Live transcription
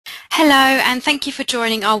Hello and thank you for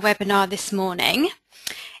joining our webinar this morning.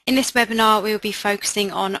 In this webinar we will be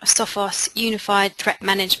focusing on Sophos Unified Threat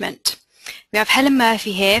Management. We have Helen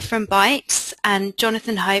Murphy here from Bytes and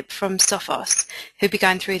Jonathan Hope from Sophos who will be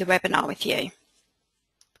going through the webinar with you.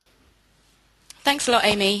 Thanks a lot,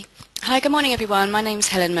 Amy. Hi, good morning everyone. My name's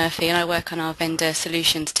Helen Murphy and I work on our vendor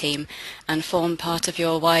solutions team and form part of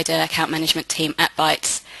your wider account management team at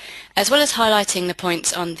Bytes. As well as highlighting the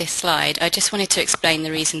points on this slide, I just wanted to explain the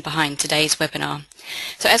reason behind today's webinar.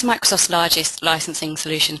 So as Microsoft's largest licensing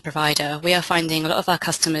solutions provider, we are finding a lot of our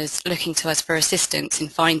customers looking to us for assistance in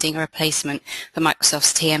finding a replacement for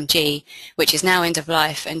Microsoft's TMG, which is now end of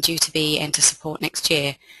life and due to be enter support next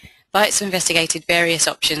year. Bytes have investigated various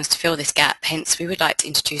options to fill this gap, hence we would like to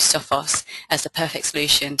introduce Sophos as the perfect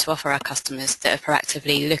solution to offer our customers that are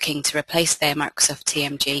proactively looking to replace their Microsoft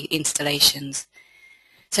TMG installations.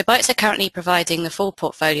 So Bytes are currently providing the full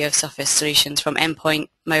portfolio of Sophos solutions from endpoint,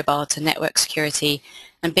 mobile to network security,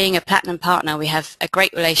 and being a platinum partner we have a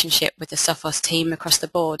great relationship with the Sophos team across the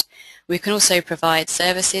board. We can also provide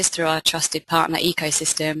services through our trusted partner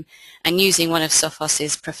ecosystem and using one of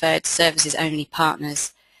Sophos's preferred services only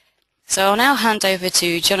partners. So I'll now hand over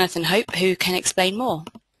to Jonathan Hope who can explain more.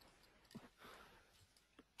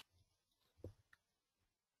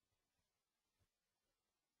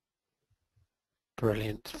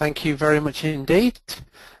 Brilliant. Thank you very much indeed.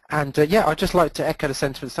 And yeah, I'd just like to echo the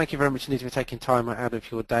sentiments. Thank you very much indeed for taking time out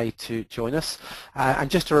of your day to join us. And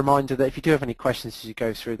just a reminder that if you do have any questions as you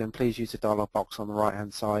go through, then please use the dialog box on the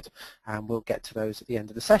right-hand side, and we'll get to those at the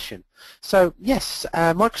end of the session. So yes,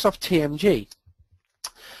 Microsoft TMG.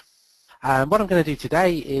 What I'm going to do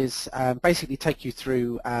today is basically take you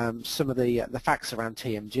through some of the facts around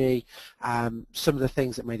TMG, some of the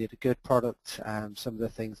things that made it a good product, some of the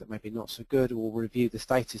things that maybe not so good. We'll review the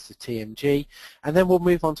status of TMG, and then we'll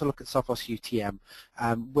move on to look at Sophos UTM.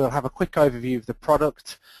 We'll have a quick overview of the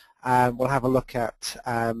product. We'll have a look at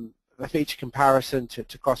a feature comparison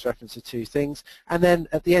to cross-reference the two things, and then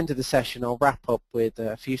at the end of the session I'll wrap up with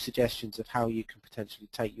a few suggestions of how you can potentially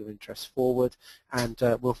take your interests forward, and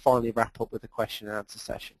we'll finally wrap up with a question and answer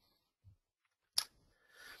session.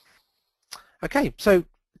 Okay, so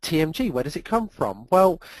TMG, where does it come from?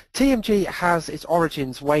 Well, TMG has its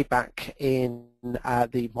origins way back in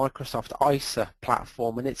the Microsoft ISA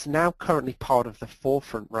platform, and it's now currently part of the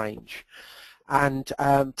Forefront range. And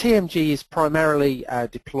TMG is primarily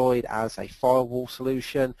deployed as a firewall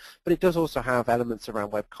solution, but it does also have elements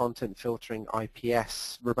around web content filtering,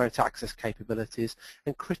 IPS, remote access capabilities,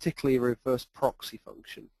 and critically a reverse proxy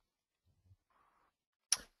function.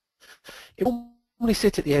 It will normally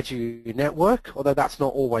sit at the edge of your network, although that's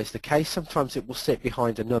not always the case. Sometimes it will sit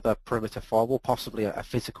behind another perimeter firewall, possibly a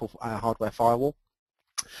physical hardware firewall.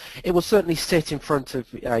 It will certainly sit in front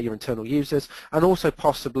of your internal users, and also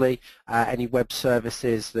possibly any web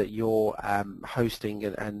services that you're hosting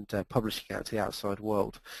and publishing out to the outside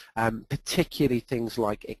world. Particularly things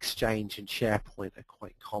like Exchange and SharePoint are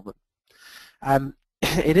quite common.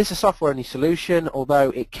 It is a software-only solution,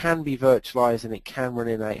 although it can be virtualized and it can run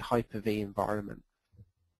in a Hyper-V environment.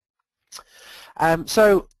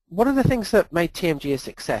 So what are the things that made TMG a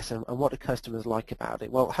success, and what do customers like about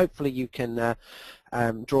it? Well, hopefully you can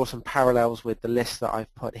draw some parallels with the list that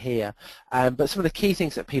I've put here. But some of the key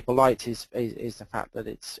things that people liked is the fact that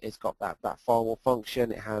it's got that firewall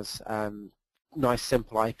function. It has nice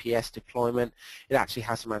simple IPS deployment. It actually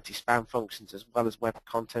has some anti-spam functions as well as web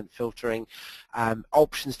content filtering,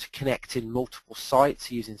 options to connect in multiple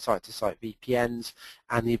sites using site-to-site VPNs,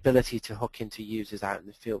 and the ability to hook into users out in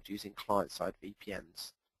the field using client-side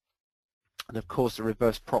VPNs. And of course the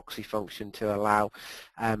reverse proxy function to allow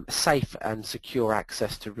safe and secure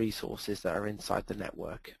access to resources that are inside the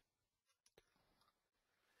network.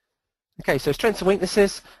 Okay, so strengths and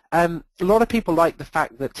weaknesses. A lot of people like the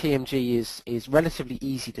fact that TMG is relatively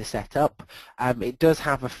easy to set up. It does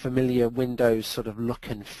have a familiar Windows sort of look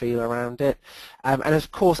and feel around it. And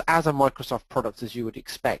of course, as a Microsoft product, as you would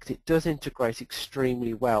expect, it does integrate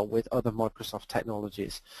extremely well with other Microsoft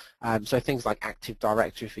technologies. So things like Active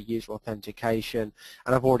Directory for user authentication,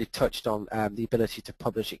 and I've already touched on the ability to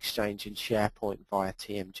publish Exchange and SharePoint via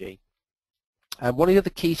TMG. One of the other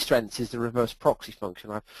key strengths is the reverse proxy function.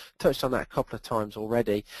 I've touched on that a couple of times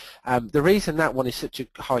already. The reason that one is such a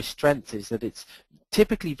high strength is that it's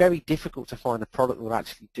typically very difficult to find a product that will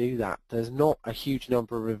actually do that. There's not a huge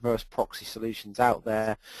number of reverse proxy solutions out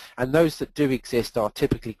there, and those that do exist are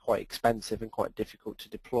typically quite expensive and quite difficult to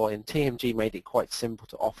deploy, and TMG made it quite simple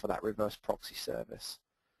to offer that reverse proxy service.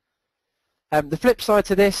 The flip side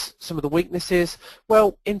to this, some of the weaknesses,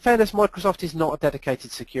 well, in fairness, Microsoft is not a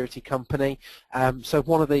dedicated security company, so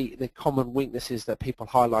one of the common weaknesses that people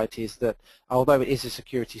highlight is that although it is a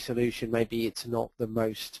security solution, maybe it's not the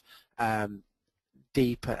most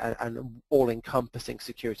deep and all-encompassing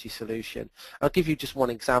security solution. I'll give you just one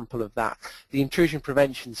example of that. The intrusion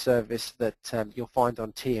prevention service that you'll find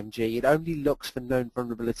on TMG, it only looks for known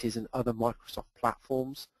vulnerabilities in other Microsoft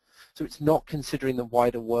platforms. So it's not considering the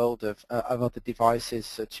wider world of other devices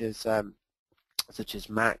such as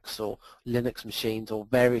Macs or Linux machines or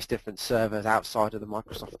various different servers outside of the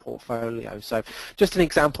Microsoft portfolio. So just an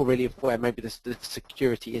example really of where maybe the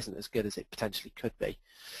security isn't as good as it potentially could be.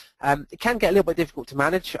 It can get a little bit difficult to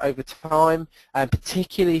manage over time,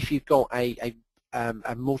 particularly if you've got a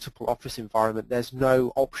multiple office environment. There's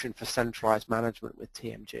no option for centralized management with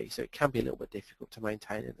TMG, so it can be a little bit difficult to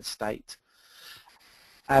maintain in the state.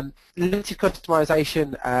 Limited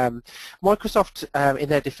customization. Microsoft, in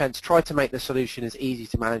their defense, tried to make the solution as easy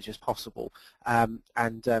to manage as possible, and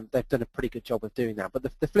they've done a pretty good job of doing that. But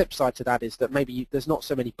the flip side to that is that maybe there's not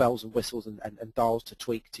so many bells and whistles and dials to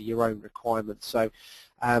tweak to your own requirements. So,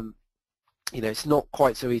 you know, it's not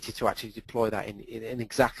quite so easy to actually deploy that in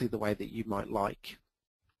exactly the way that you might like.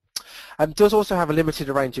 It does also have a limited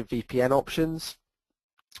range of VPN options.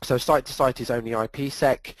 So site-to-site is only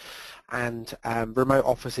IPsec, and remote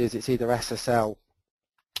offices it's either SSL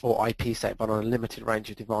or IPsec, but on a limited range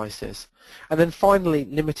of devices. And then finally,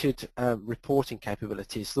 limited reporting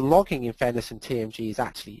capabilities. The logging, in fairness, in TMG is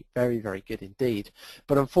actually very, very good indeed,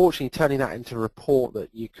 but unfortunately turning that into a report that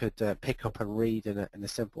you could pick up and read in a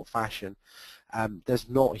simple fashion, there's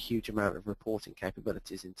not a huge amount of reporting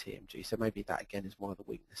capabilities in TMG, so maybe that again is one of the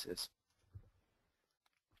weaknesses.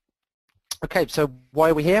 Okay, so why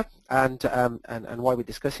are we here, and why are we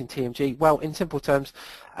discussing TMG? Well, in simple terms,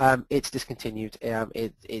 it's discontinued.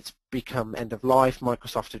 It's become end of life.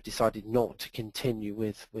 Microsoft have decided not to continue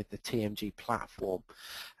with the TMG platform.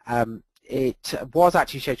 It was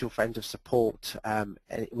actually scheduled for end of support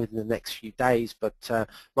within the next few days, but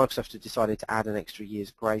Microsoft have decided to add an extra year's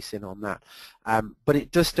grace in on that. But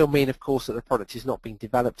it does still mean, of course, that the product is not being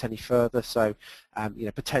developed any further, so you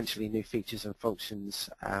know, potentially new features and functions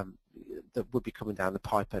that would be coming down the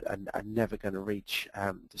pipe and never going to reach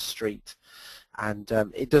the street. And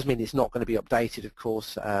it does mean it's not going to be updated, of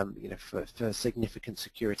course, you know, for significant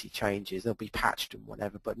security changes. They'll be patched and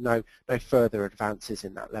whatever, but no further advances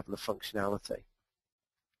in that level of functionality.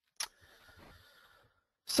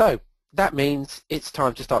 So that means it's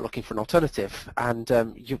time to start looking for an alternative, and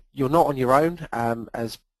you're not on your own.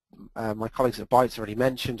 As my colleagues at Bytes already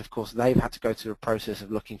mentioned, of course, they've had to go through a process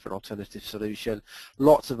of looking for an alternative solution.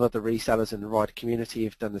 Lots of other resellers in the wider community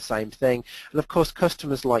have done the same thing, and of course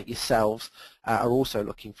customers like yourselves are also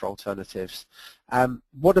looking for alternatives.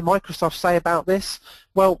 What did Microsoft say about this?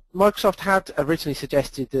 Well, Microsoft had originally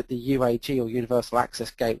suggested that the UAG, or Universal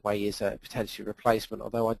Access Gateway, is a potential replacement,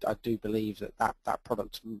 although I do believe that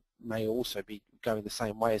product may also be going the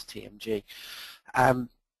same way as TMG.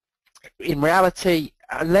 In reality,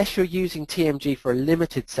 unless you're using TMG for a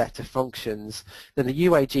limited set of functions, then the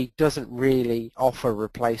UAG doesn't really offer a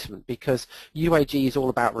replacement, because UAG is all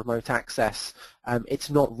about remote access. It's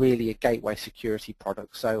not really a gateway security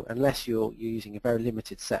product, so unless you're using a very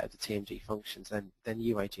limited set of the TMG functions, then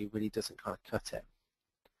UAG really doesn't kind of cut it.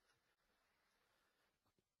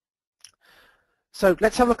 So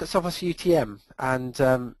let's have a look at Sophos UTM,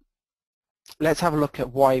 and let's have a look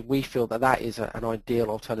at why we feel that is an ideal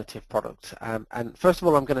alternative product. And first of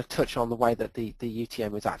all, I'm going to touch on the way that the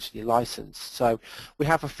UTM is actually licensed. So we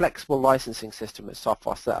have a flexible licensing system at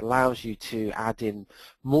Sophos that allows you to add in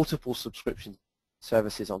multiple subscription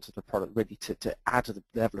services onto the product, really to add to the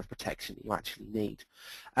level of protection that you actually need.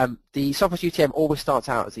 The Sophos UTM always starts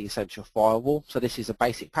out as the essential firewall, so this is a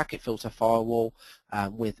basic packet filter firewall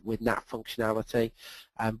with NAT functionality,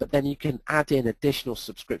 but then you can add in additional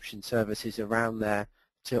subscription services around there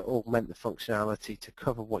to augment the functionality to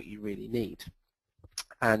cover what you really need.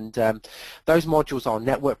 And those modules are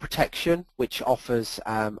network protection, which offers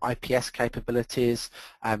IPS capabilities,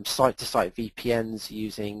 site-to-site VPNs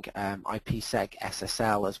using IPsec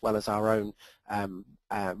SSL, as well as our own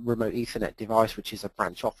remote Ethernet device, which is a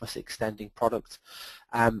branch office extending product.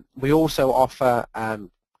 We also offer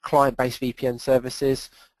client-based VPN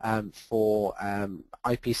services for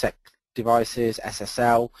IPsec devices,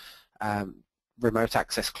 SSL. remote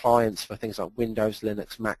access clients for things like Windows,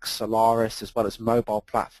 Linux, Mac, Solaris, as well as mobile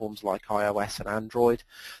platforms like iOS and Android.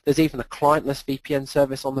 There's even a clientless VPN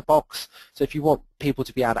service on the box, so if you want people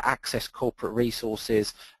to be able to access corporate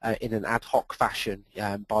resources in an ad hoc fashion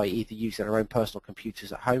by either using their own personal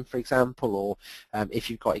computers at home, for example, or if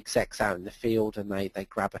you've got execs out in the field and they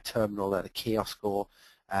grab a terminal at a kiosk or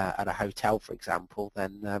at a hotel, for example,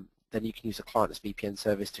 then you can use a clientless VPN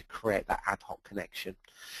service to create that ad hoc connection.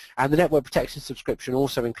 And the network protection subscription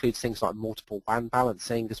also includes things like multiple WAN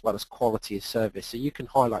balancing as well as quality of service, so you can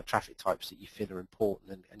highlight traffic types that you feel are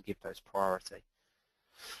important and give those priority.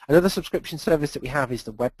 Another subscription service that we have is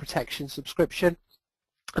the web protection subscription.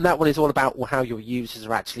 And that one is all about how your users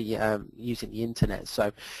are actually using the internet.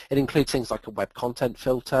 So it includes things like a web content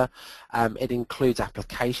filter. It includes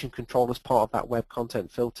application control as part of that web content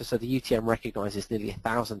filter. So the UTM recognizes nearly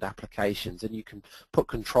 1,000 applications, and you can put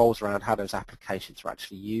controls around how those applications are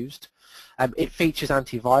actually used. It features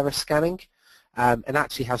antivirus scanning. And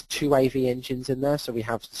actually has 2 AV engines in there, so we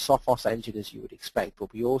have the Sophos engine as you would expect,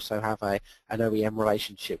 but we also have an OEM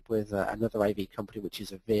relationship with another AV company, which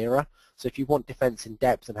is Avera. So if you want defense in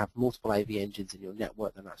depth and have multiple AV engines in your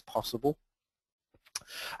network, then that's possible.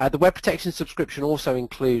 The web protection subscription also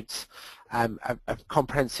includes a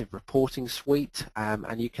comprehensive reporting suite,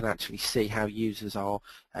 and you can actually see how users are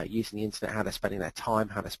using the internet, how they're spending their time,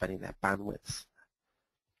 how they're spending their bandwidths.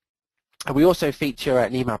 And we also feature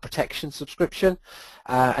an email protection subscription.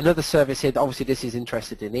 Another service here, obviously this is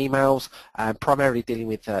interested in emails, primarily dealing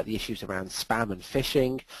with the issues around spam and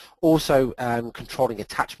phishing, also controlling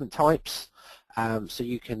attachment types, so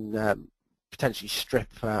you can potentially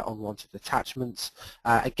strip unwanted attachments.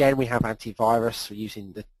 Again, we have antivirus for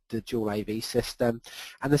using the dual AV system,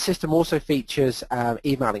 and the system also features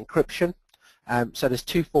email encryption. So there's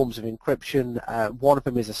 2 forms of encryption. One of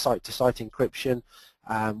them is a site-to-site encryption,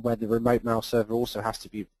 where the remote mail server also has to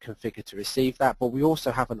be configured to receive that, but we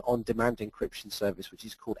also have an on-demand encryption service which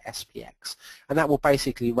is called SPX, and that will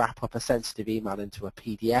basically wrap up a sensitive email into a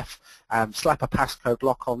PDF, slap a passcode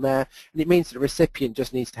lock on there, and it means that the recipient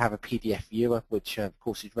just needs to have a PDF viewer, which of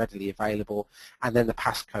course is readily available, and then the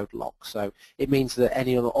passcode lock. So it means that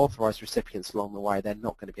any unauthorized recipients along the way, they're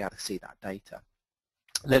not going to be able to see that data.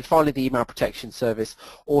 And then finally, the email protection service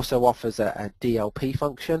also offers a DLP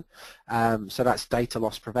function, so that's data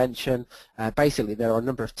loss prevention. Basically, there are a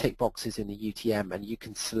number of tick boxes in the UTM, and you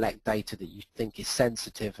can select data that you think is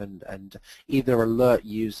sensitive and either alert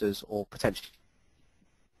users or potentially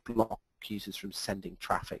block users from sending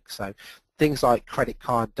traffic. So things like credit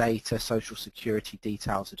card data, social security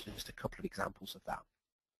details are just a couple of examples of that.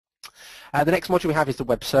 The next module we have is the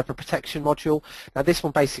web server protection module. Now this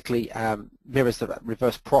one basically mirrors the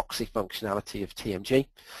reverse proxy functionality of TMG,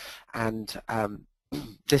 and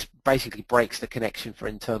this basically breaks the connection for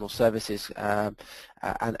internal services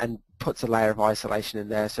and puts a layer of isolation in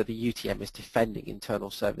there, so the UTM is defending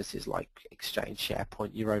internal services like Exchange,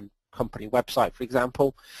 SharePoint, your own company website, for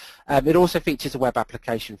example. It also features a web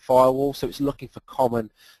application firewall, so it's looking for common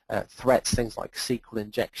threats, things like SQL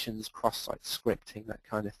injections, cross-site scripting, that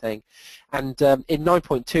kind of thing. And in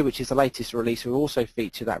 9.2, which is the latest release, we also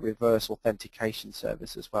feature that reverse authentication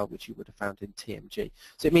service as well, which you would have found in TMG.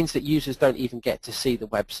 So it means that users don't even get to see the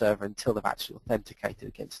web server until they've actually authenticated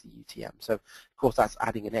against the UTM. So of course that's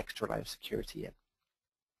adding an extra layer of security in.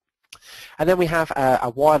 And then we have a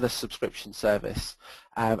wireless subscription service,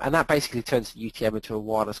 and that basically turns the UTM into a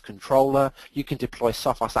wireless controller. You can deploy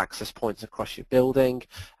Sophos access points across your building,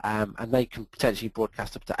 and they can potentially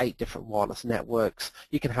broadcast up to 8 different wireless networks.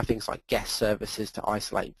 You can have things like guest services to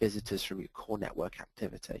isolate visitors from your core network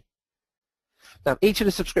activity. Now, each of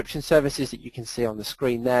the subscription services that you can see on the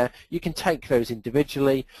screen there, you can take those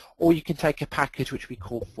individually, or you can take a package which we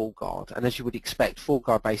call Full Guard. And as you would expect, Full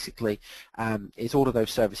Guard basically is all of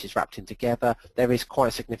those services wrapped in together. There is quite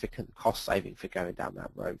a significant cost saving for going down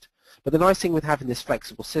that road. But the nice thing with having this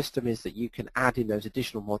flexible system is that you can add in those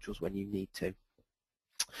additional modules when you need to.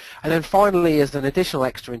 And then finally, as an additional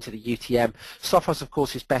extra into the UTM, Sophos, of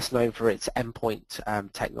course, is best known for its endpoint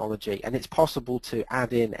technology, and it's possible to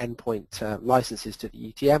add in endpoint licenses to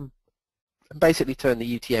the UTM and basically turn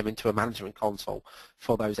the UTM into a management console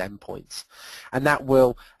for those endpoints. And that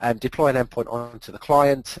will deploy an endpoint onto the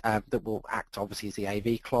client that will act obviously as the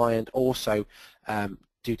AV client, also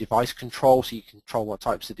do device control, so you control what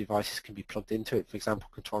types of devices can be plugged into it, for example,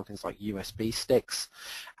 controlling things like USB sticks.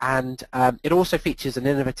 And it also features an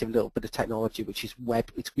innovative little bit of technology, which is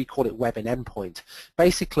we call it web and endpoint.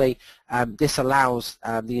 Basically, this allows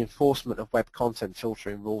the enforcement of web content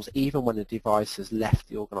filtering rules even when the device has left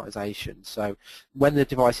the organization. So when the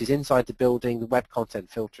device is inside the building, the web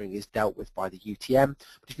content filtering is dealt with by the UTM.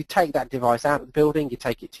 But if you take that device out of the building, you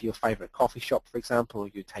take it to your favorite coffee shop, for example, or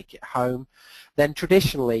you take it home, then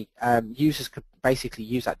traditionally users could basically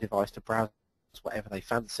use that device to browse whatever they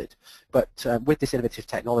fancied. But with this innovative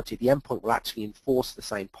technology, the endpoint will actually enforce the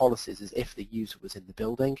same policies as if the user was in the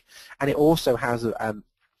building, and it also has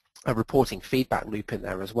a reporting feedback loop in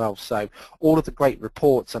there as well. So all of the great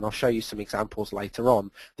reports, and I'll show you some examples later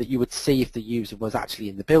on, that you would see if the user was actually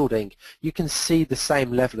in the building, you can see the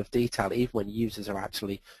same level of detail even when users are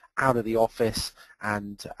actually out of the office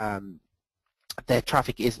and their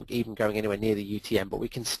traffic isn't even going anywhere near the UTM, but we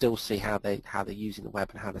can still see how they're using the web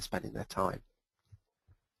and how they're spending their time.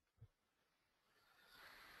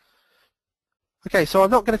 Okay, so I'm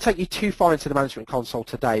not going to take you too far into the management console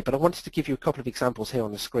today, but I wanted to give you a couple of examples here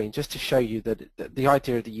on the screen just to show you that the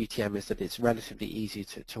idea of the UTM is that it's relatively easy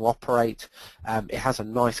to operate. It has a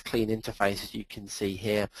nice clean interface, as you can see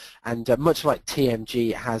here, and much like TMG,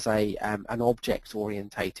 it has an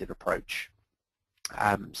object-orientated approach.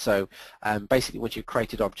 Basically, once you've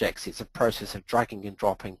created objects, it's a process of dragging and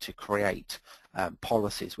dropping to create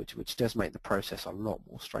policies, which does make the process a lot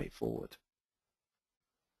more straightforward.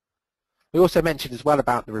 We also mentioned as well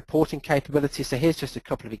about the reporting capability, so here's just a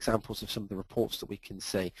couple of examples of some of the reports that we can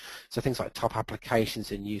see. So things like top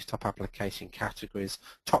applications in use, top application categories,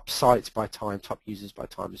 top sites by time, top users by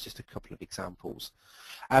time is just a couple of examples.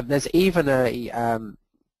 There's even a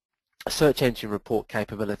search engine report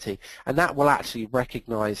capability, and that will actually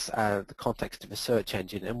recognize the context of a search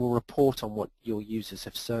engine and will report on what your users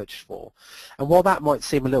have searched for. And while that might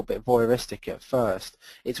seem a little bit voyeuristic at first,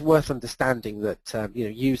 it's worth understanding that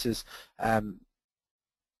users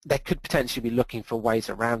they could potentially be looking for ways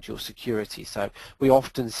around your security. So we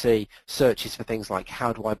often see searches for things like,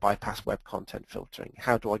 how do I bypass web content filtering?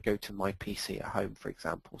 How do I go to my PC at home, for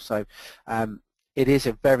example? So it is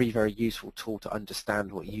a very, very useful tool to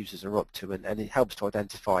understand what users are up to, and it helps to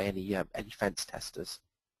identify any fence testers.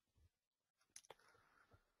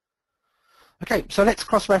 Okay, so let's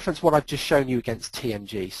cross-reference what I've just shown you against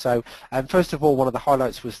TMG. So first of all, one of the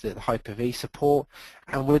highlights was the Hyper-V support,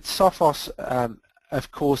 and with Sophos, of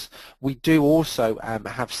course, we do also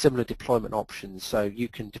have similar deployment options, so you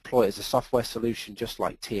can deploy it as a software solution just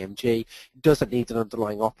like TMG. It doesn't need an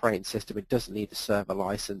underlying operating system, it doesn't need a server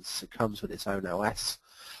license, it comes with its own OS.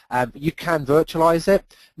 You can virtualize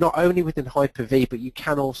it, not only within Hyper-V, but you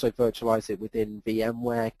can also virtualize it within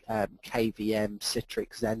VMware, KVM,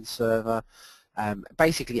 Citrix, Zen Server,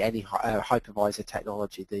 basically any hypervisor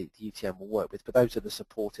technology the UTM will work with, but those are the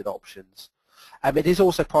supported options. It is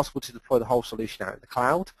also possible to deploy the whole solution out in the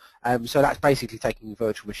cloud, so that's basically taking a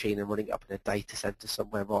virtual machine and running it up in a data center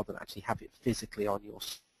somewhere rather than actually have it physically on your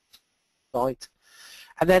site.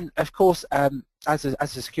 And then, of course, as a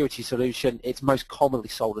security solution, it's most commonly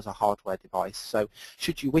sold as a hardware device. So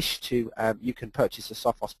should you wish to, you can purchase a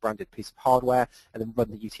Sophos branded piece of hardware and then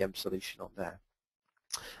run the UTM solution on there.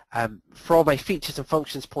 From a features and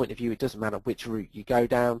functions point of view, it doesn't matter which route you go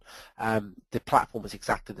down. The platform is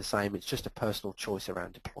exactly the same. It's just a personal choice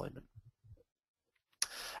around deployment.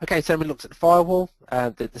 Okay, so we looked at the firewall,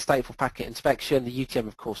 the stateful packet inspection. The UTM,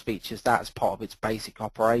 of course, features that as part of its basic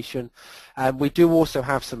operation. We do also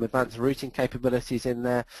have some advanced routing capabilities in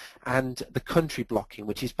there, and the country blocking,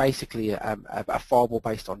 which is basically a firewall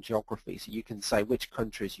based on geography. So you can say which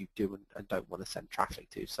countries you do and don't want to send traffic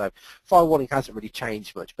to. So firewalling hasn't really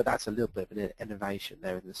changed much, but that's a little bit of an innovation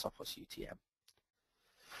there in the Sophos UTM.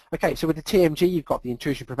 Okay, so with the TMG, you've got the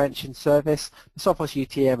intrusion prevention service. The Sophos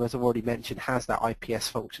UTM, as I've already mentioned, has that IPS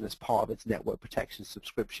function as part of its network protection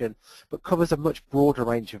subscription, but covers a much broader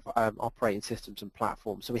range of operating systems and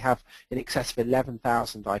platforms. So we have in excess of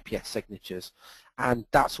 11,000 IPS signatures, and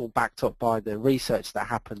that's all backed up by the research that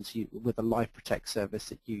happens with the Live Protect service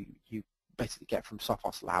that you basically get from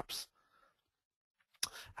Sophos Labs.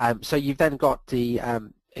 So you've then got the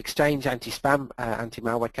Exchange anti-spam,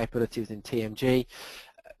 anti-malware capability within TMG.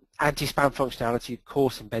 Anti-spam functionality, of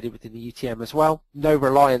course, embedded within the UTM as well. No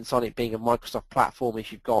reliance on it being a Microsoft platform.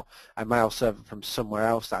 If you've got a mail server from somewhere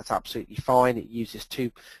else, that's absolutely fine. It uses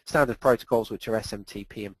two standard protocols, which are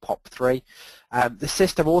SMTP and POP3. The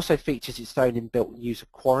system also features its own inbuilt user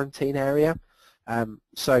quarantine area.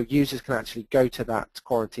 So users can actually go to that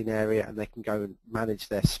quarantine area and they can go and manage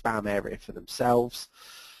their spam area for themselves.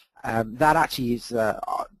 That actually is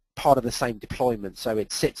part of the same deployment. So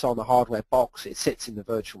it sits on the hardware box, it sits in the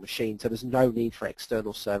virtual machine, so there's no need for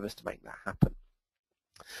external servers to make that happen.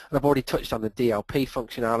 And I've already touched on the DLP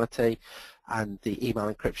functionality and the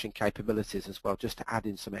email encryption capabilities as well, just to add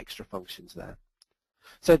in some extra functions there.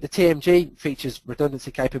 So the TMG features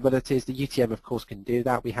redundancy capabilities. The UTM, of course, can do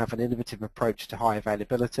that. We have an innovative approach to high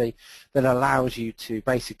availability that allows you to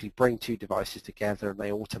basically bring two devices together and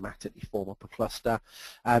they automatically form up a cluster.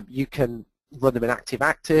 You can run them in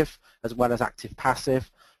active-active as well as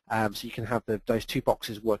active-passive, so you can have those two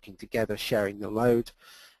boxes working together, sharing the load.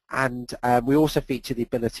 And we also feature the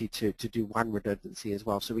ability to do WAN redundancy as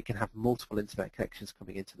well, so we can have multiple internet connections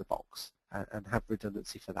coming into the box and have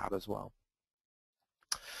redundancy for that as well.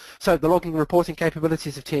 So the logging and reporting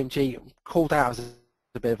capabilities of TMG called out as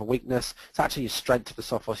a bit of a weakness. It's actually a strength of the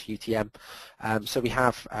Sophos UTM. So we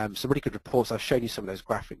have some really good reports. I've shown you some of those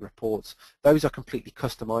graphic reports. Those are completely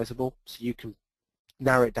customizable, so you can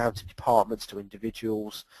narrow it down to departments, to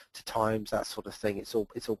individuals, to times, that sort of thing. It's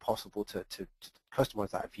all possible to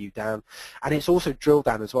customize that view down. And it's also drill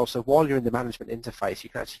down as well. So while you're in the management interface, you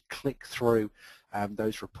can actually click through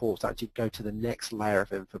those reports, actually go to the next layer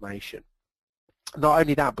of information. Not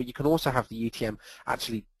only that, but you can also have the UTM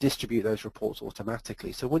actually distribute those reports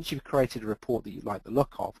automatically. So once you've created a report that you like the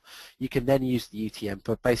look of, you can then use the UTM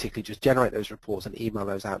to basically just generate those reports and email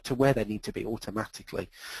those out to where they need to be automatically.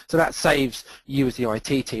 So that saves you as the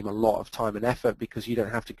IT team a lot of time and effort, because you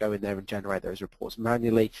don't have to go in there and generate those reports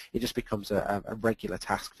manually. It just becomes a regular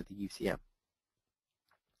task for the UTM.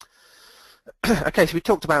 Okay, so we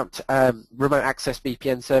talked about remote access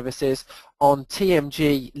VPN services. On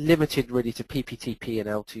TMG, limited really to PPTP and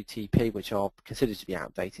L2TP, which are considered to be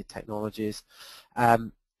outdated technologies.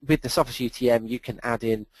 With the Sophos UTM, you can add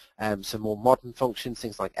in some more modern functions,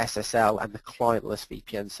 things like SSL and the clientless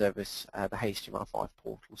VPN service, the HTML5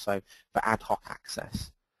 portal, so for ad hoc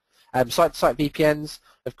access. Site-to-site VPNs,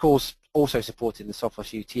 of course, also supported in the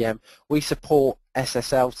Sophos UTM. We support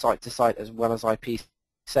SSL site-to-site as well as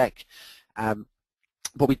IPsec.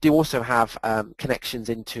 But we do also have connections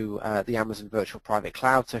into the Amazon Virtual Private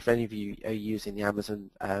Cloud. So if any of you are using the Amazon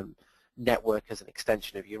network as an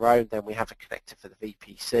extension of your own, then we have a connector for the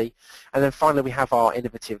VPC. And then finally, we have our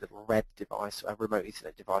innovative little red device, a remote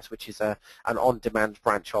Ethernet device, which is an on-demand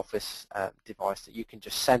branch office device that you can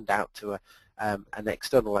just send out to an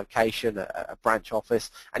external location, a branch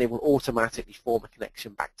office, and it will automatically form a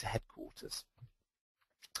connection back to headquarters.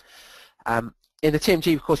 In the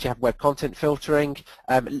TMG, of course, you have web content filtering.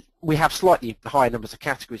 We have slightly higher numbers of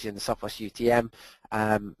categories in the Sophos UTM,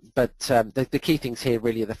 but the key things here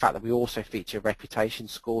really are the fact that we also feature reputation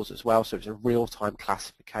scores as well, so it's a real-time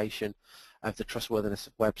classification of the trustworthiness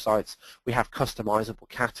of websites. We have customizable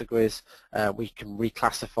categories. We can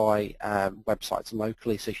reclassify websites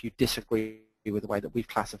locally, so if you disagree with the way that we've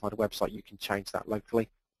classified a website, you can change that locally.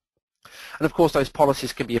 And of course, those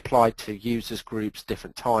policies can be applied to users, groups,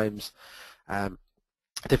 different times,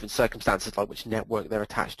 different circumstances, like which network they're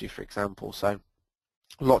attached to, for example. So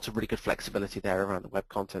lots of really good flexibility there around the web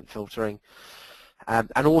content filtering.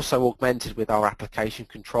 And also augmented with our application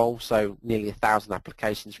control, so nearly 1,000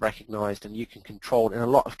 applications recognized, and you can control, in a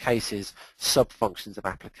lot of cases, sub-functions of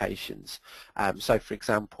applications. So for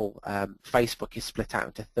example, Facebook is split out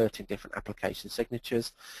into 13 different application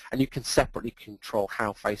signatures, and you can separately control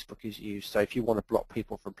how Facebook is used. So if you want to block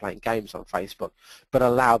people from playing games on Facebook, but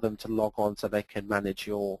allow them to log on so they can manage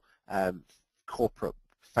your corporate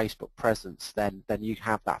Facebook presence, then you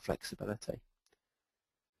have that flexibility.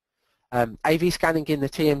 AV scanning in the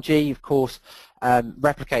TMG, of course,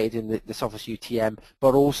 replicated in the Sophos UTM,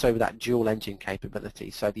 but also that dual engine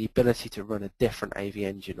capability, so the ability to run a different AV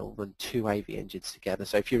engine or run two AV engines together.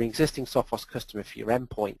 So if you're an existing Sophos customer for your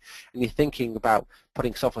endpoint and you're thinking about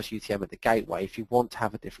putting Sophos UTM at the gateway, if you want to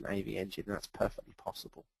have a different AV engine, that's perfectly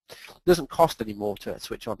possible. It doesn't cost any more to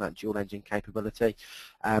switch on that dual engine capability.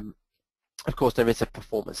 Of course, there is a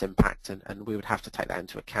performance impact, and we would have to take that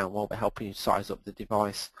into account while we're helping you size up the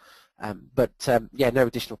device. Yeah, no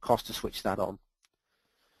additional cost to switch that on.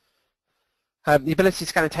 The ability to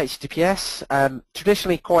scan and take HTTPS,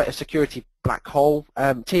 traditionally quite a security black hole.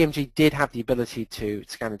 TMG did have the ability to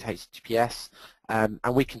scan and take HTTPS, and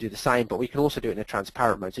we can do the same, but we can also do it in a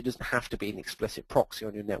transparent mode, so it doesn't have to be an explicit proxy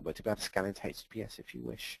on your network to be able to scan and take HTTPS if you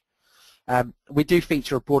wish. We do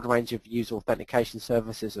feature a broad range of user authentication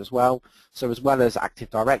services as well. So as well as Active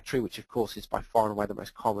Directory, which of course is by far and away the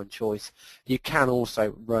most common choice, you can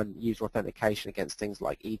also run user authentication against things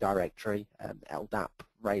like eDirectory, LDAP,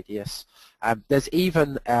 Radius. There's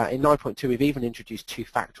even, in 9.2, we've even introduced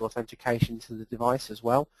two-factor authentication to the device as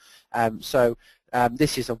well. So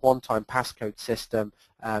This is a one-time passcode system,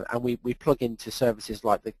 and we plug into services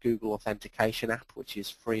like the Google Authentication app, which is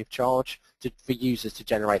free of charge for users to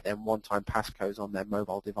generate them one-time passcodes on their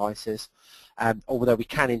mobile devices. Although we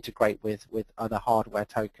can integrate with other hardware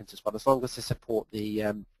tokens as well, as long as they support the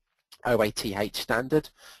OATH standard,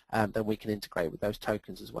 then we can integrate with those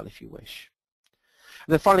tokens as well if you wish.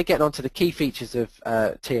 And then finally, getting on to the key features of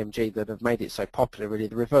TMG that have made it so popular, really,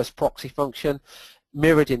 the reverse proxy function,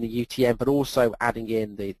 mirrored in the UTM, but also adding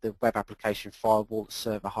in the web application firewall,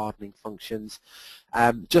 server hardening functions.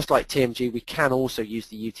 Just like TMG, we can also use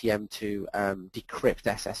the UTM to decrypt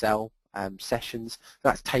SSL sessions.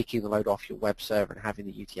 That's taking the load off your web server and having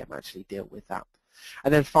the UTM actually deal with that.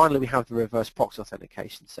 And then finally, we have the reverse proxy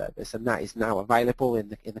authentication service, and that is now available in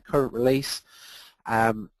the current release.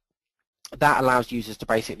 That allows users to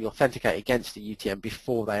basically authenticate against the UTM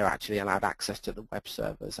before they are actually allowed access to the web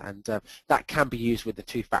servers, and that can be used with the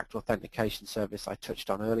two-factor authentication service I touched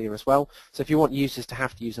on earlier as well. So if you want users to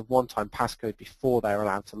have to use a one-time passcode before they're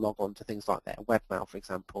allowed to log on to things like their webmail, for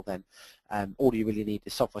example, then all you really need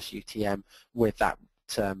is Sophos UTM with that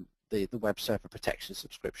the web server protection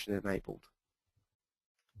subscription enabled.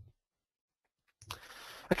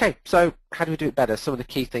 Okay, so how do we do it better? Some of the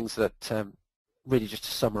key things that really just to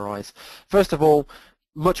summarize. First of all,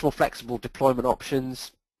 much more flexible deployment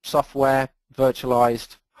options, software,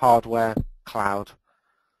 virtualized, hardware, cloud.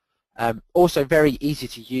 Also very easy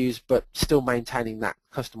to use, but still maintaining that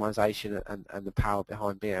customization and the power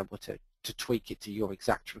behind being able to tweak it to your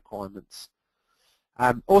exact requirements.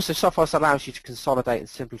 Also, Sophos allows you to consolidate and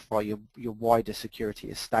simplify your wider security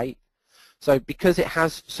estate. So because it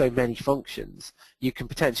has so many functions, you can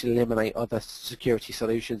potentially eliminate other security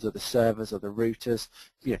solutions, other servers, other routers,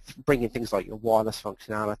 bring in things like your wireless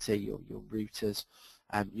functionality, your routers,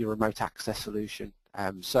 your remote access solution.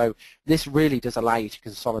 So this really does allow you to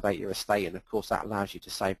consolidate your estate, and of course that allows you to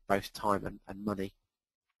save both time and money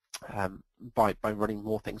by running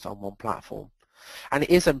more things on one platform. And it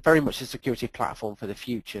is very much a security platform for the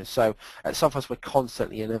future. So at Sophos we're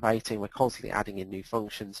constantly innovating, we're constantly adding in new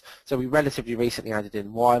functions. So we relatively recently added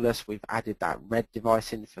in wireless, we've added that red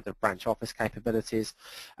device in for the branch office capabilities.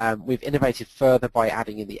 We've innovated further by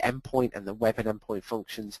adding in the endpoint and the web and endpoint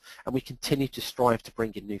functions, and we continue to strive to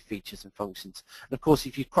bring in new features and functions. And of course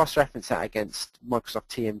if you cross-reference that against Microsoft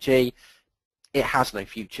TMG, it has no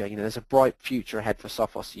future. There's a bright future ahead for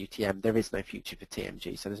Sophos UTM. There is no future for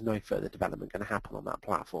TMG, so there's no further development going to happen on that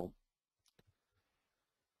platform.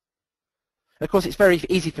 And of course, it's very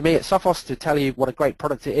easy for me at Sophos to tell you what a great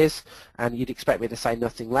product it is, and you'd expect me to say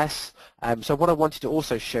nothing less. So what I wanted to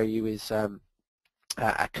also show you is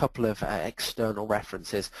a couple of external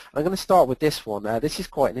references. I'm going to start with this one. This is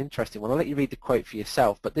quite an interesting one. I'll let you read the quote for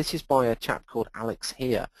yourself, but this is by a chap called Alex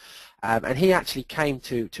here. And he actually came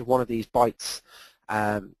to one of these Bytes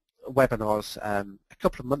webinars a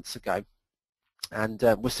couple of months ago, and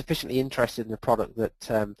was sufficiently interested in the product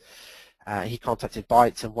that he contacted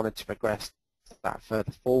Bytes and wanted to progress that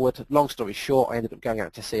further forward. Long story short, I ended up going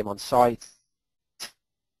out to see him on site,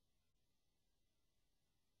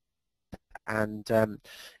 and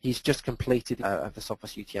he's just completed the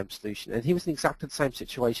Sophos UTM solution, and he was in exactly the same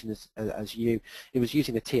situation as you. He was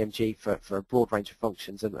using a TMG for a broad range of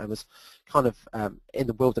functions, and was kind of in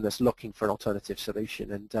the wilderness looking for an alternative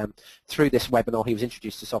solution, and through this webinar he was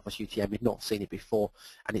introduced to Sophos UTM. He'd not seen it before,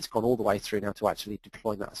 and it's gone all the way through now to actually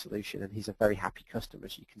deploying that solution, and he's a very happy customer,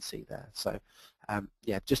 as you can see there. So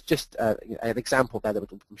yeah, just an example there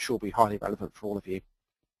that I'm sure will be highly relevant for all of you.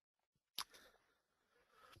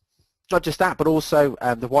 Not just that, but also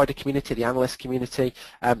the wider community, the analyst community.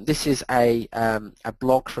 This is a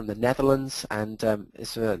blog from the Netherlands, and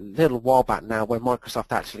it's a little while back now when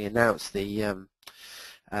Microsoft actually announced the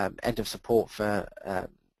end of support for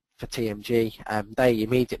TMG. They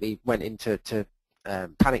immediately went into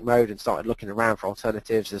panic mode and started looking around for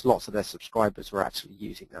alternatives, as lots of their subscribers were actually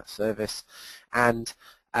using that service. And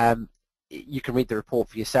you can read the report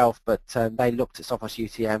for yourself, but they looked at Sophos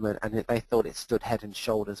UTM and they thought it stood head and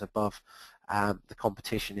shoulders above the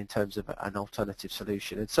competition in terms of an alternative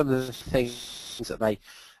solution. And some of the things that they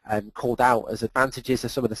called out as advantages are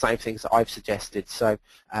some of the same things that I've suggested. So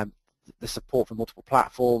the support for multiple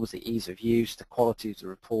platforms, the ease of use, the quality of the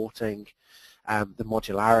reporting, the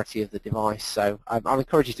modularity of the device. So I'll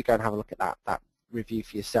encourage you to go and have a look at that review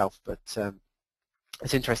for yourself. But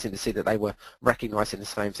it's interesting to see that they were recognising the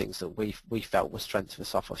same things that we felt were strengths for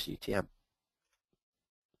Sophos UTM.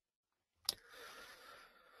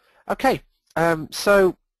 Okay,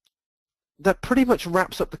 so that pretty much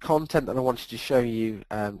wraps up the content that I wanted to show you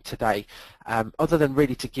today, other than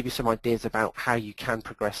really to give you some ideas about how you can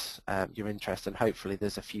progress your interest, and hopefully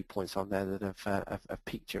there's a few points on there that have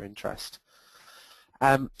piqued your interest.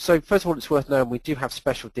 So first of all, it's worth knowing we do have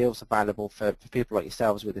special deals available for people like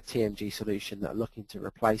yourselves with a TMG solution that are looking to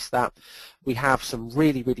replace that. We have some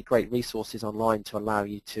really great resources online to allow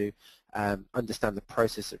you to understand the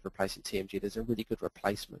process of replacing TMG. There's a really good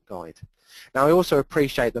replacement guide. Now, I also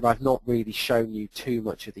appreciate that I've not really shown you too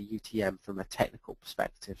much of the UTM from a technical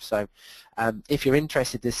perspective. So if you're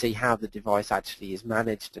interested to see how the device actually is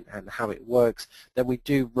managed and how it works, then we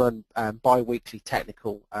do run bi-weekly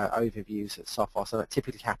technical overviews at Sophos, and that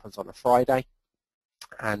typically happens on a Friday.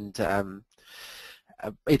 And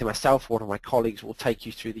either myself or one of my colleagues will take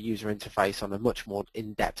you through the user interface on a much more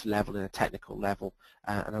in-depth level, in a technical level,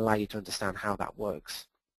 and allow you to understand how that works.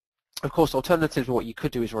 Of course, alternatively, what you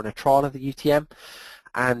could do is run a trial of the UTM,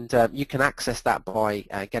 and you can access that by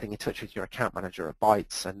getting in touch with your account manager at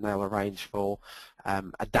Bytes, and they'll arrange for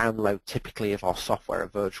a download typically of our software, a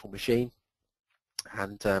virtual machine,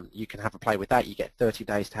 and you can have a play with that. You get 30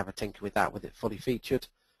 days to have a tinker with that with it fully featured.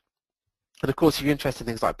 And of course, if you're interested in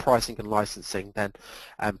things like pricing and licensing, then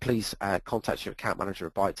please contact your account manager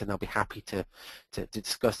at Bytes, and they'll be happy to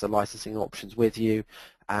discuss the licensing options with you,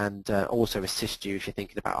 and also assist you if you're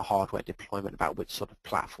thinking about a hardware deployment, about which sort of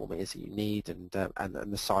platform it is that you need, and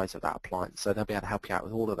the size of that appliance. So they'll be able to help you out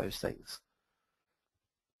with all of those things.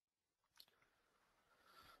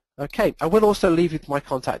 Okay, I will also leave you with my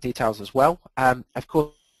contact details as well. Of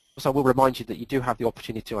course, I will remind you that you do have the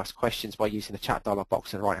opportunity to ask questions by using the chat dialog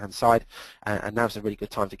box on the right-hand side, and now's a really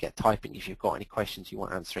good time to get typing if you've got any questions you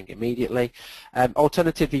want answering immediately.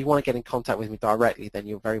 Alternatively, if you want to get in contact with me directly, then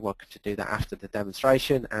you're very welcome to do that after the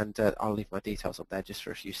demonstration, and I'll leave my details up there just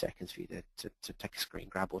for a few seconds for you to take a screen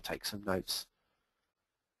grab or take some notes.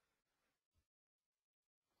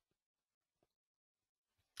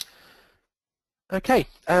 Okay,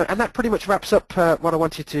 and that pretty much wraps up what I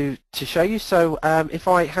wanted to show you. So if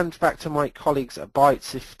I hand back to my colleagues at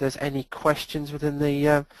Bytes, if there's any questions within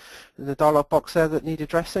the dialog box there that need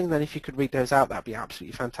addressing, then if you could read those out, that'd be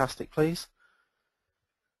absolutely fantastic, please.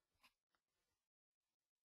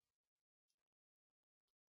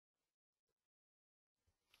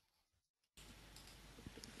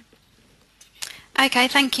 Okay,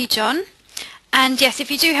 thank you, John. And yes, if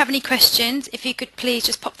you do have any questions, if you could please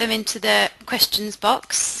just pop them into the questions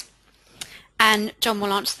box, and John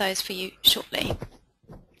will answer those for you shortly.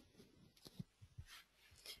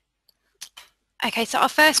 Okay, so our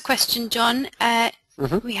first question, John,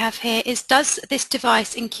 we have here is, does this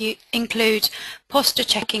device include posture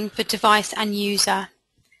checking for device and user?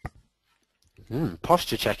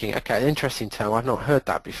 Posture checking, okay, interesting term. I've not heard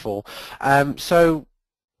that before. So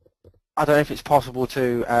I don't know if it's possible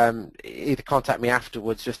to either contact me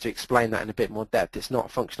afterwards just to explain that in a bit more depth. It's not a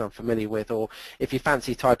function I'm familiar with, or if you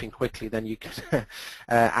fancy typing quickly, then you can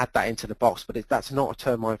add that into the box. But that's not a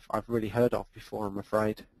term I've really heard of before, I'm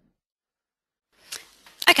afraid.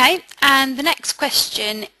 Okay, and the next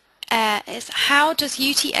question is, how does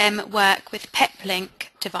UTM work with PepLink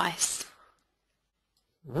device?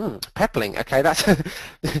 PepLink, okay, that's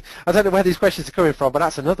I don't know where these questions are coming from, but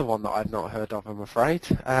that's another one that I've not heard of, I'm afraid.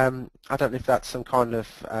 I don't know if that's some kind of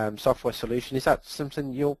software solution. Is that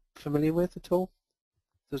something you're familiar with at all?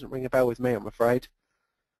 Doesn't ring a bell with me, I'm afraid.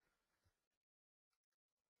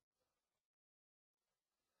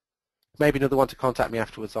 Maybe another one to contact me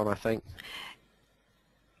afterwards on, I think.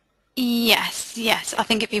 Yes, I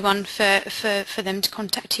think it'd be one for them to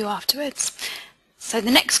contact you afterwards. So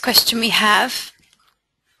the next question we have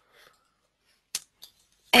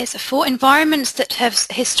is, for environments that have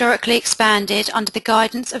historically expanded under the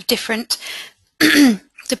guidance of different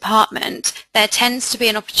departments, there tends to be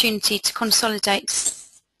an opportunity to consolidate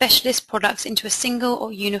specialist products into a single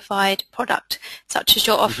or unified product, such as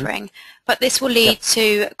your offering. But this will lead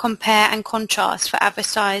to compare and contrast for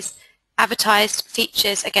advertised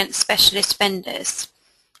features against specialist vendors.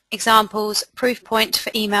 Examples: Proofpoint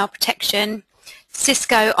for email protection,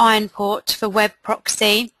 Cisco IronPort for web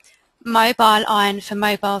proxy, Mobile Iron for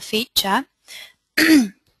mobile feature.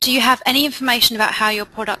 Do you have any information about how your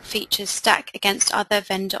product features stack against other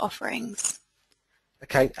vendor offerings?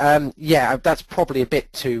 Okay, yeah, that's probably a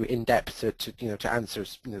bit too in-depth to answer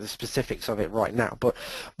the specifics of it right now. But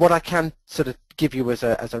what I can sort of give you as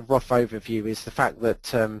a rough overview is the fact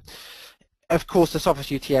that, of course, the Sophos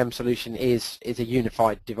UTM solution is a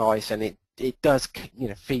unified device, and it does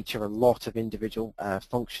feature a lot of individual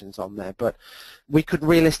functions on there. But we could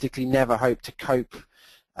realistically never hope to cope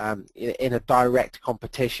in a direct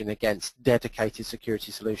competition against dedicated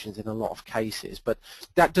security solutions in a lot of cases. But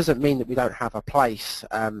that doesn't mean that we don't have a place,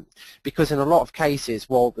 because in a lot of cases,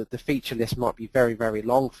 while the feature list might be very, very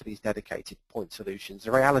long for these dedicated point solutions,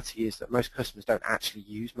 the reality is that most customers don't actually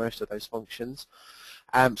use most of those functions.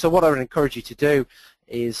 So what I would encourage you to do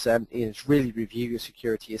is really review your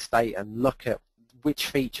security estate and look at which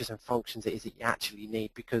features and functions it is that you actually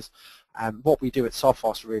need, because what we do at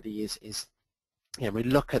Sophos really is we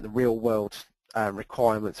look at the real world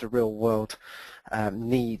requirements, the real world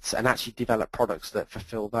needs, and actually develop products that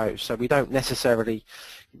fulfill those. So we don't necessarily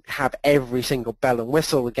have every single bell and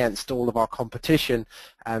whistle against all of our competition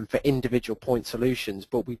for individual point solutions,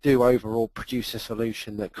 but we do overall produce a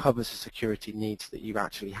solution that covers the security needs that you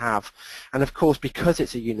actually have. And of course, because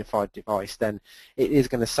it's a unified device, then it is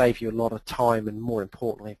going to save you a lot of time, and more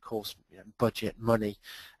importantly, of course, budget, money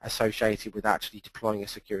associated with actually deploying a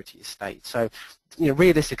security estate. So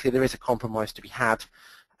realistically, there is a compromise to be had,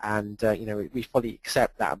 and we fully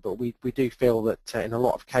accept that, but we do feel that in a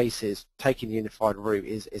lot of cases taking the unified route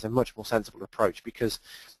is a much more sensible approach, because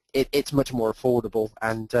it's much more affordable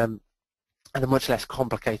and a much less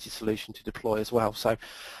complicated solution to deploy as well. So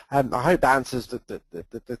I hope that answers the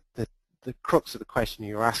crux of the question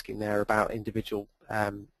you're asking there about individual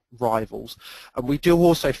rivals. And we do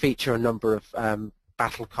also feature a number of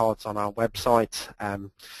battle cards on our website,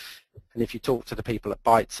 and if you talk to the people at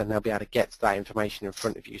Bytes, then they'll be able to get that information in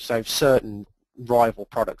front of you. So certain rival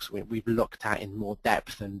products we've looked at in more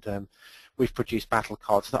depth, and we've produced battle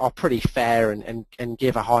cards that are pretty fair and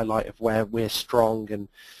give a highlight of where we're strong, and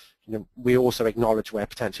we also acknowledge where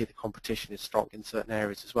potentially the competition is strong in certain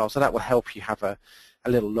areas as well. So that will help you have a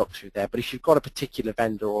little look through there. But if you've got a particular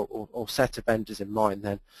vendor or set of vendors in mind,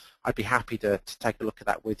 then I'd be happy to take a look at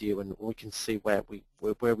that with you, and we can see where we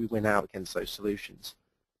win out against those solutions.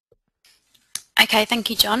 Okay, thank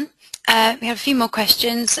you, John. We have a few more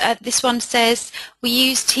questions. This one says, we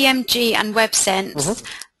use TMG and WebSense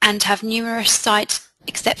and have numerous site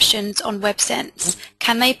exceptions on WebSense.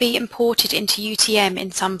 Can they be imported into UTM in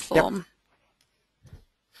some form?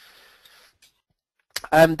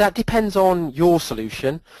 Yep. That depends on your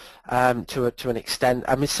solution to an extent.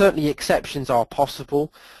 I mean, certainly exceptions are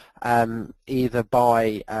possible, either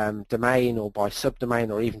by domain or by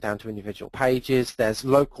subdomain, or even down to individual pages. There's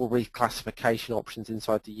local reclassification options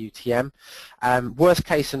inside the UTM. Worst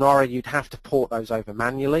case scenario, you'd have to port those over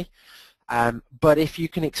manually. But if you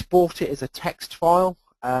can export it as a text file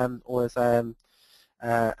or as an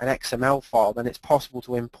XML file, then it's possible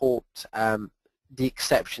to import the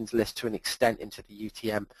exceptions list to an extent into the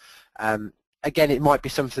UTM. Again, it might be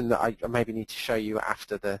something that I maybe need to show you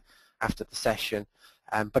after the session,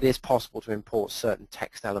 but it is possible to import certain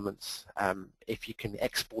text elements if you can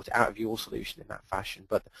export it out of your solution in that fashion.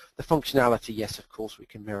 But the functionality, yes, of course, we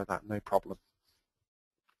can mirror that, no problem.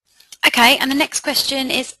 Okay, and the next question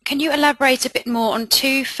is, can you elaborate a bit more on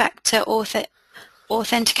two-factor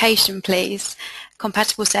authentication, please?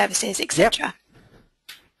 Compatible services, etc. Yep.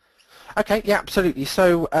 Okay, yeah, absolutely.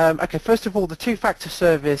 So, okay, first of all, the two-factor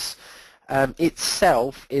service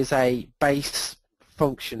itself is a base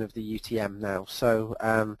function of the UTM now. So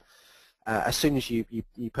as soon as you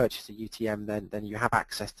purchase a UTM, then you have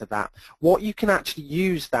access to that. What you can actually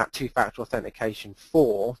use that two-factor authentication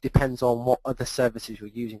for depends on what other services you're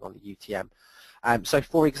using on the UTM. So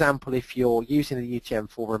for example, if you're using the UTM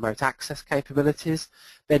for remote access capabilities,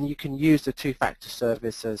 then you can use the two-factor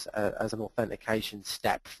service as an authentication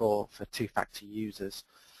step for two-factor users.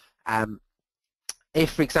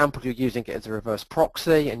 If, for example, you're using it as a reverse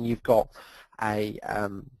proxy and you've got a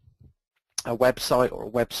website or a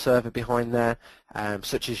web server behind there,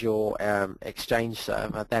 such as your Exchange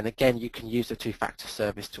server, then again you can use the two-factor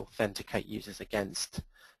service to authenticate users against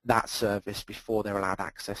that service before they're allowed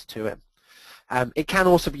access to it. It can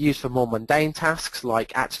also be used for more mundane tasks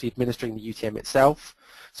like actually administering the UTM itself.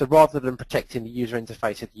 So rather than protecting the user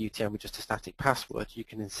interface of the UTM with just a static password, you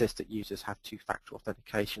can insist that users have two-factor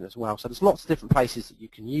authentication as well. So there's lots of different places that you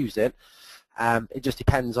can use it. It just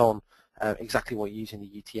depends on exactly what you're using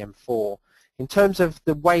the UTM for. In terms of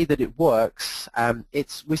the way that it works,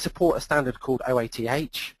 we support a standard called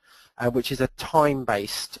OATH, which is a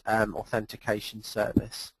time-based authentication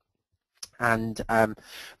service. And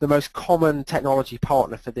the most common technology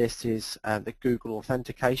partner for this is the Google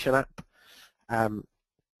Authentication app,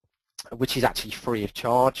 which is actually free of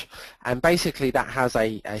charge. And basically that has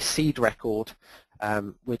a seed record,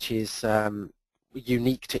 which is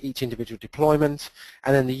unique to each individual deployment,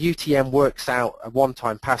 and then the UTM works out a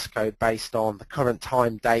one-time passcode based on the current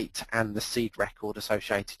time, date, and the seed record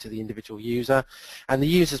associated to the individual user. And the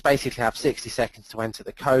users basically have 60 seconds to enter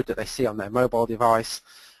the code that they see on their mobile device,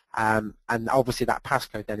 And obviously that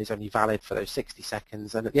passcode then is only valid for those 60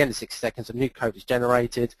 seconds, and at the end of 60 seconds a new code is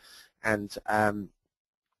generated, and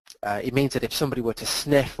it means that if somebody were to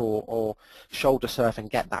sniff or shoulder surf and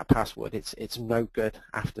get that password, it's no good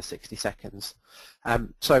after 60 seconds.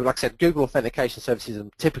 So like I said, Google Authentication Services are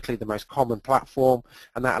typically the most common platform,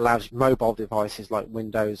 and that allows mobile devices like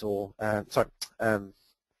Windows or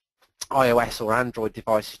iOS or Android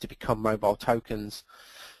devices to become mobile tokens.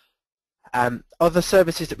 Other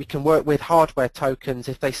services that we can work with, hardware tokens,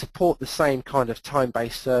 if they support the same kind of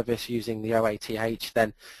time-based service using the OATH,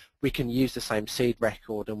 then we can use the same seed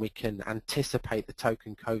record and we can anticipate the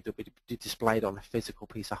token code that would be displayed on a physical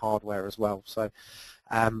piece of hardware as well. So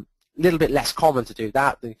a little bit less common to do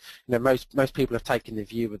that. Most people have taken the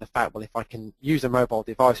view of the fact, well, if I can use a mobile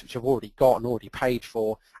device which I've already got and already paid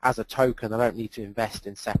for as a token, I don't need to invest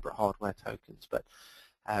in separate hardware tokens. But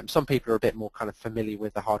some people are a bit more kind of familiar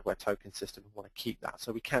with the hardware token system and want to keep that,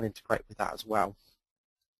 so we can integrate with that as well.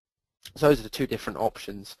 So those are the two different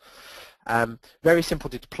options. Very simple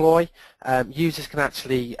to deploy. Users can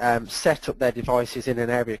actually set up their devices in an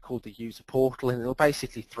area called the user portal, and it'll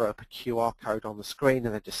basically throw up a QR code on the screen,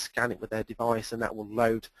 and they just scan it with their device, and that will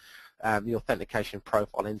load the authentication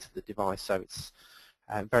profile into the device. So it's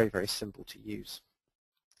very, very simple to use.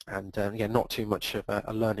 And again, not too much of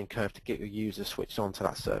a learning curve to get your users switched on to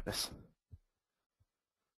that service.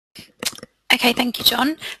 Okay, thank you,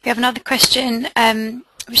 John. We have another question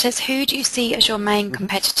which says, who do you see as your main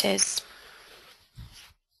competitors?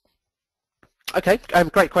 Okay,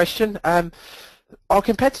 great question. Our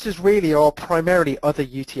competitors really are primarily other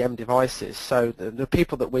UTM devices. So the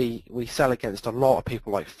people that we sell against a lot are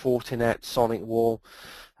people like Fortinet, SonicWall,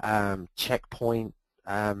 Checkpoint.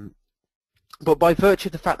 But by virtue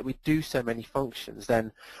of the fact that we do so many functions,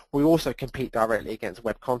 then we also compete directly against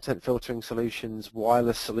web content filtering solutions,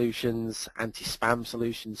 wireless solutions, anti-spam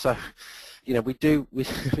solutions. So, we do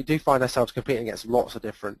find ourselves competing against lots of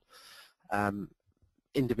different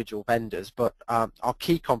individual vendors. But our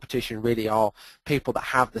key competition really are people that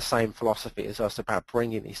have the same philosophy as us about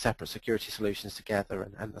bringing these separate security solutions together.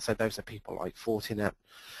 And so those are people like Fortinet,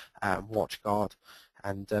 WatchGuard.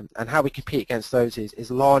 And how we compete against those is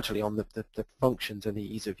largely on the functions and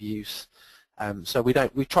the ease of use. So we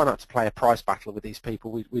try not to play a price battle with these people.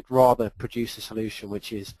 We'd rather produce a solution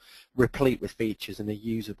which is replete with features and a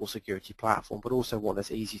usable security platform, but also one that's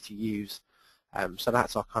easy to use. So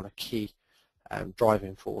that's our kind of key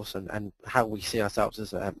driving force, and how we see ourselves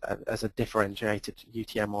as a differentiated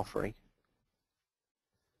UTM offering.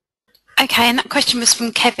 Okay, and that question was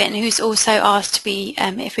from Kevin, who's also asked to be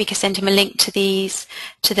if we could send him a link to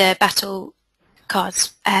the battle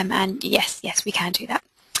cards, and yes, we can do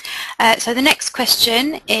that. So the next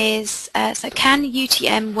question is, so can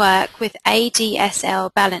UTM work with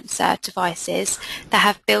ADSL balancer devices that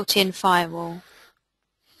have built-in firewall?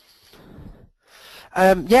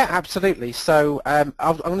 Yeah, absolutely. So I'm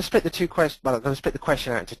going to split the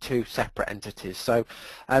question out into two separate entities. So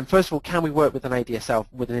first of all, can we work with an ADSL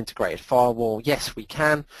with an integrated firewall? Yes, we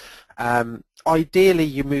can. Ideally,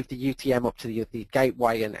 you move the UTM up to the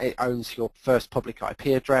gateway and it owns your first public IP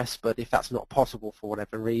address, but if that's not possible for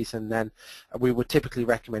whatever reason, then we would typically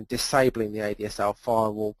recommend disabling the ADSL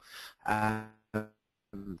firewall,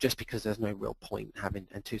 just because there's no real point having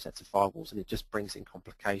two sets of firewalls, and it just brings in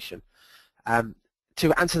complication.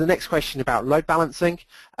 To answer the next question about load balancing,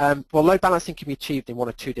 well, load balancing can be achieved in one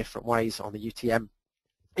of two different ways on the UTM.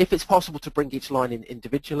 If it's possible to bring each line in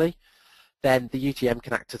individually, then the UTM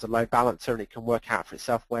can act as a load balancer and it can work out for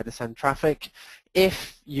itself where to send traffic.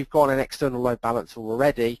 If you've got an external load balancer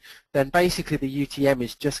already, then basically the UTM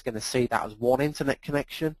is just going to see that as one internet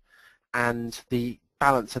connection, and the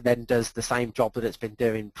balancer then does the same job that it's been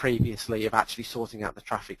doing previously of actually sorting out the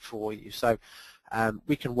traffic for you. So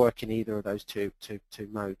we can work in either of those two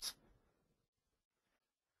modes.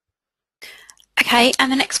 Okay,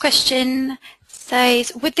 and the next question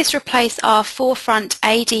says, would this replace our Forefront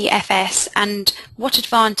ADFS, and what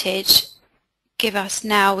advantage give us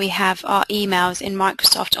now we have our emails in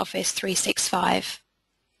Microsoft Office 365?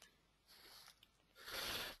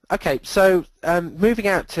 Okay, so moving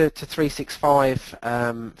out to 365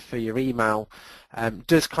 for your email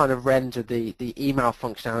does kind of render the email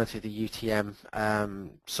functionality of the UTM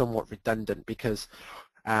somewhat redundant, because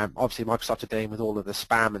obviously Microsoft are dealing with all of the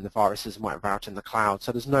spam and the viruses might have out in the cloud,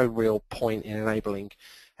 so there's no real point in enabling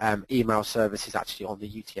email services actually on the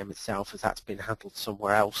UTM itself, as that's been handled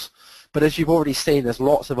somewhere else. But as you've already seen, there's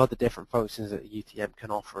lots of other different functions that the UTM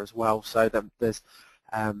can offer as well. So there's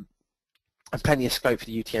and plenty of scope for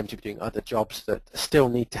the UTM to be doing other jobs that still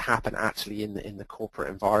need to happen actually in the corporate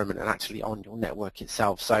environment and actually on your network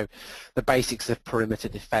itself. So the basics of perimeter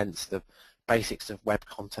defense, the basics of web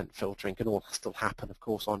content filtering can all still happen, of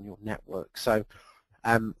course, on your network. So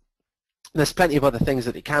there's plenty of other things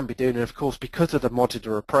that it can be doing, and of course, because of the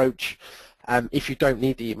modular approach, if you don't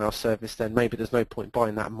need the email service, then maybe there's no point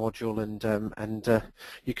buying that module, and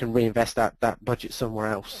you can reinvest that budget somewhere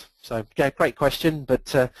else. So yeah, great question,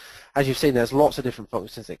 but as you've seen, there's lots of different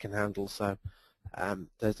functions it can handle, so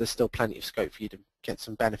there's still plenty of scope for you to get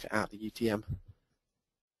some benefit out of the UTM.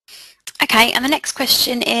 Okay, and the next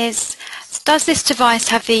question is, does this device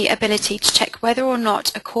have the ability to check whether or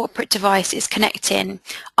not a corporate device is connecting,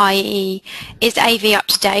 i.e. is AV up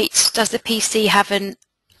to date? Does the PC have an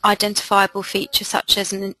identifiable feature such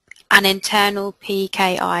as an internal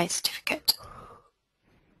PKI certificate?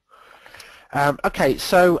 Okay,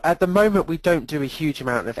 so at the moment we don't do a huge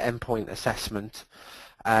amount of endpoint assessment.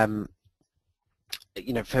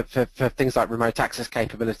 You know, for things like remote access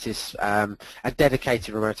capabilities, a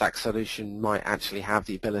dedicated remote access solution might actually have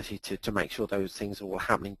the ability to make sure those things are all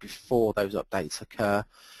happening before those updates occur,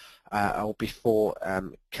 or before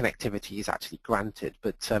connectivity is actually granted.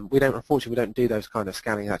 But unfortunately, we don't do those kind of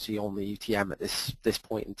scanning actually on the UTM at this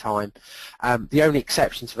point in time. The only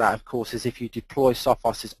exception to that, of course, is if you deploy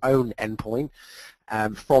Sophos' own endpoint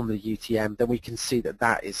from the UTM, then we can see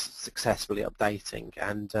that is successfully updating,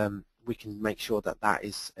 and we can make sure that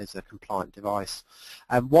is a compliant device.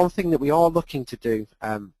 One thing that we are looking to do,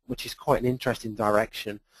 which is quite an interesting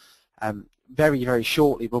direction, very, very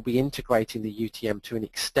shortly we'll be integrating the UTM to an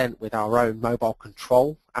extent with our own mobile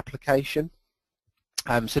control application.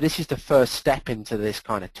 So this is the first step into this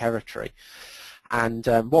kind of territory. And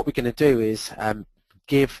what we're going to do is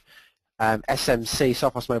give SMC,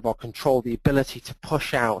 Sophos Mobile Control, the ability to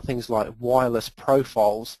push out things like wireless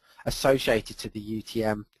profiles associated to the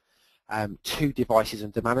UTM to devices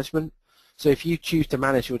under management. So if you choose to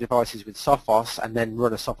manage your devices with Sophos and then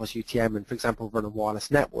run a Sophos UTM and, for example, run a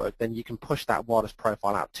wireless network, then you can push that wireless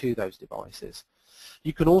profile out to those devices.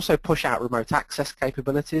 You can also push out remote access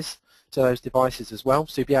capabilities to those devices as well.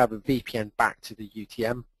 So you'll be able to VPN back to the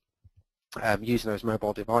UTM using those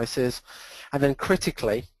mobile devices. And then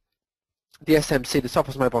critically, the SMC, the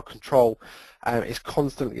Sophos Mobile Control, is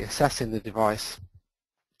constantly assessing the device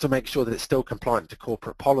to make sure that it's still compliant to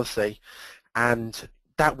corporate policy, and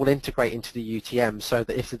that will integrate into the UTM so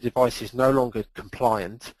that if the device is no longer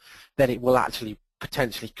compliant, then it will actually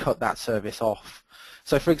potentially cut that service off.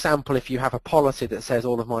 So for example, if you have a policy that says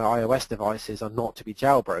all of my iOS devices are not to be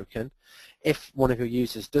jailbroken, if one of your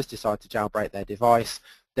users does decide to jailbreak their device,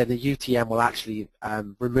 then the UTM will actually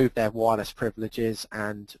remove their wireless privileges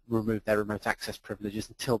and remove their remote access privileges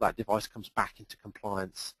until that device comes back into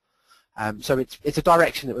compliance. So it's a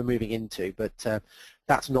direction that we're moving into, but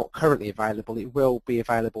that's not currently available. It will be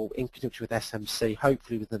available in conjunction with SMC.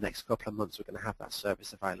 Hopefully within the next couple of months we're going to have that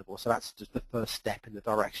service available. So that's just the first step in the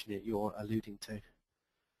direction that you're alluding to.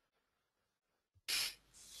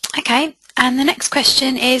 Okay, and the next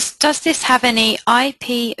question is, does this have any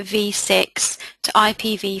IPv6 to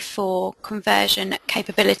IPv4 conversion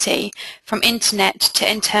capability from internet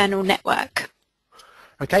to internal network?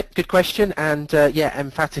 Okay, good question, and yeah,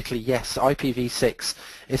 emphatically yes, IPv6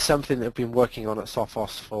 is something that we've been working on at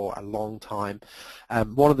Sophos for a long time.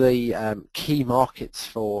 One of the key markets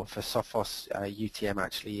for Sophos UTM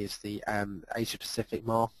actually is the Asia Pacific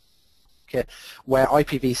market, where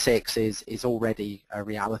IPv6 is already a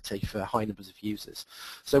reality for high numbers of users.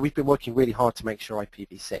 So we've been working really hard to make sure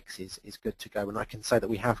IPv6 is good to go, and I can say that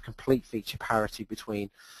we have complete feature parity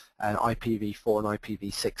between IPv4 and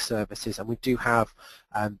IPv6 services, and we do have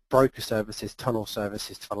broker services, tunnel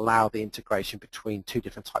services to allow the integration between two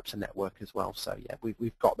different types of network as well. So yeah,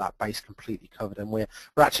 we've got that base completely covered, and we're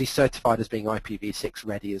actually certified as being IPv6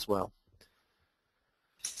 ready as well.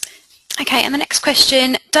 Okay, and the next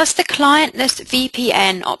question, does the clientless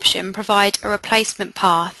VPN option provide a replacement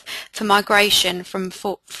path for migration from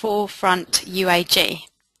Forefront UAG?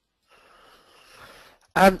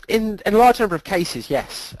 In a large number of cases,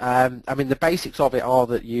 yes. I mean, the basics of it are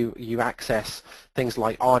that you access things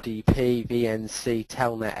like RDP, VNC,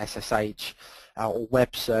 Telnet, SSH, or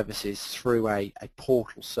web services through a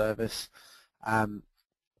portal service. The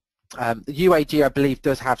UAG, I believe,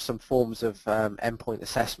 does have some forms of endpoint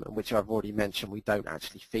assessment, which I've already mentioned we don't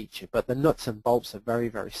actually feature, but the nuts and bolts are very,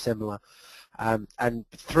 very similar. And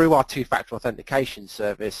through our two-factor authentication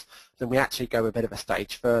service, then we actually go a bit of a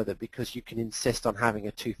stage further, because you can insist on having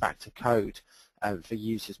a two-factor code for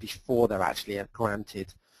users before they're actually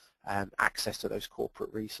granted access to those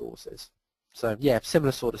corporate resources. So yeah,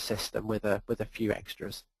 similar sort of system with a few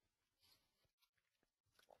extras.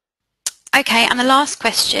 Okay, and the last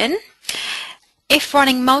question. If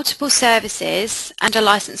running multiple services and a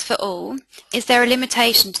license for all, is there a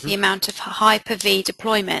limitation to the amount of Hyper-V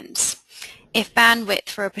deployments? If bandwidth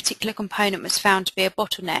for a particular component was found to be a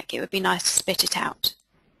bottleneck, it would be nice to split it out.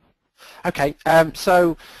 Okay,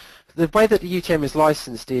 so the way that the UTM is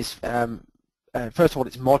licensed is, first of all,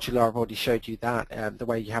 it's modular. I've already showed you that, the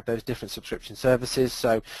way you have those different subscription services.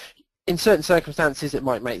 So in certain circumstances, it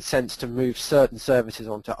might make sense to move certain services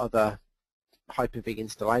onto other Hyper-V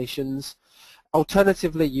installations.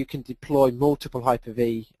 Alternatively, you can deploy multiple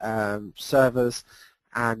Hyper-V servers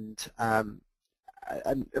and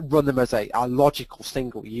run them as a logical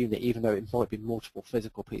single unit, even though it might be multiple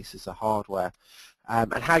physical pieces of hardware.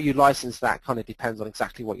 And how you license that kind of depends on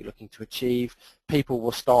exactly what you're looking to achieve. People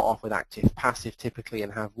will start off with active-passive typically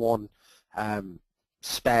and have one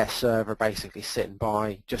spare server basically sitting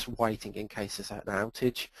by just waiting in case there's an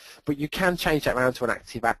outage. But you can change that around to an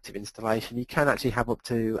active-active installation. You can actually have up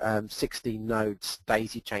to 16 nodes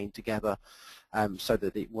daisy chained together so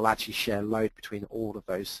that it will actually share load between all of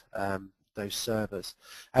those servers.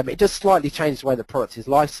 It does slightly change the way the product is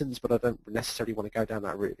licensed, but I don't necessarily want to go down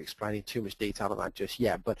that route of explaining too much detail on that just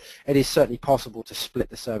yet. But it is certainly possible to split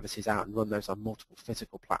the services out and run those on multiple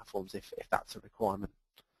physical platforms if that's a requirement.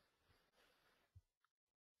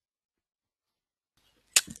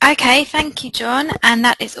 Okay, thank you, John, and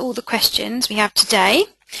that is all the questions we have today.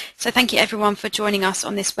 So thank you everyone for joining us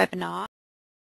on this webinar.